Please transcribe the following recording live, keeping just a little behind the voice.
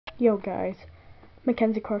Yo guys,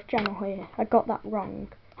 Mackenzie Cross channel here. I got that wrong.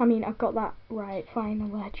 I mean, I got that right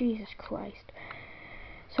finally. Jesus Christ.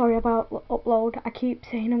 Sorry about upload. I keep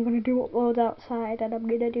saying I'm gonna do uploads outside and I'm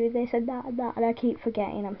gonna do this and that and I keep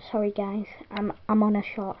forgetting. I'm sorry guys. I'm on a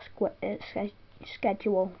short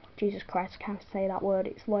schedule. Jesus Christ, I can't say that word.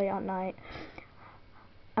 It's late at night.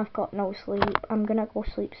 I've got no sleep. I'm gonna go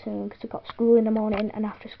sleep soon because I've got school in the morning, and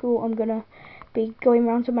after school I'm gonna be going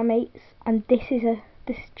round to my mates, and this is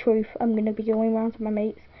truth. I'm gonna be going round to my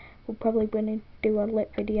mates. We're probably gonna do a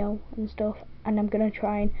lit video and stuff, and I'm gonna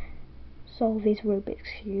try and solve his Rubik's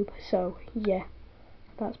Cube. So yeah,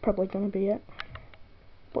 that's probably gonna be it.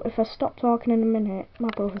 But if I stop talking in a minute, my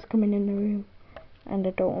brother's coming in the room, and I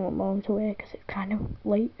don't want mom to hear because it's kind of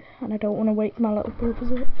late, and I don't want to wake my little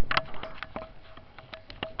brothers up.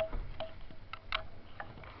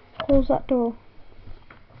 Close that door.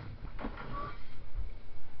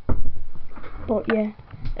 But yeah,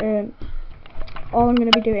 all I'm going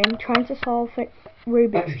to be doing, trying to solve it,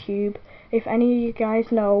 Rubik's Cube. If any of you guys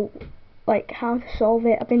know like how to solve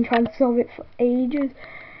it, I've been trying to solve it for ages,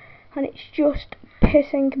 and it's just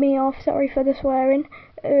pissing me off. Sorry for the swearing.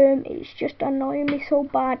 It's just annoying me so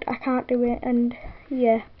bad. I can't do it, and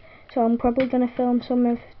yeah, so I'm probably going to film some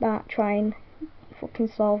of that, trying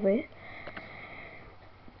fucking solve it.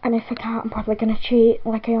 And if I can't, I'm probably going to cheat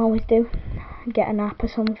like I always do, get a nap or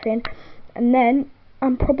something. And then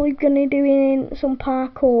I'm probably going to be doing some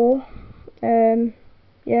parkour.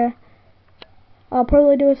 Yeah, I'll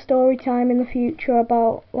probably do a story time in the future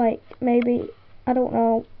about, like, maybe, I don't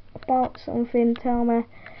know, about something. Tell me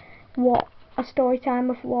what, a story time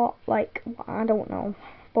of what, like, I don't know.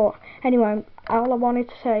 But anyway, all I wanted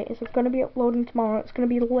to say is I'm going to be uploading tomorrow. It's going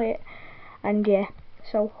to be lit, and yeah.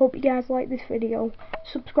 So hope you guys like this video.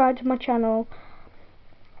 Subscribe to my channel,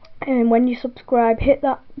 and when you subscribe, hit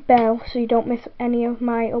that bell so you don't miss any of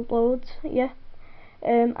my uploads. Yeah,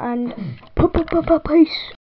 and peace.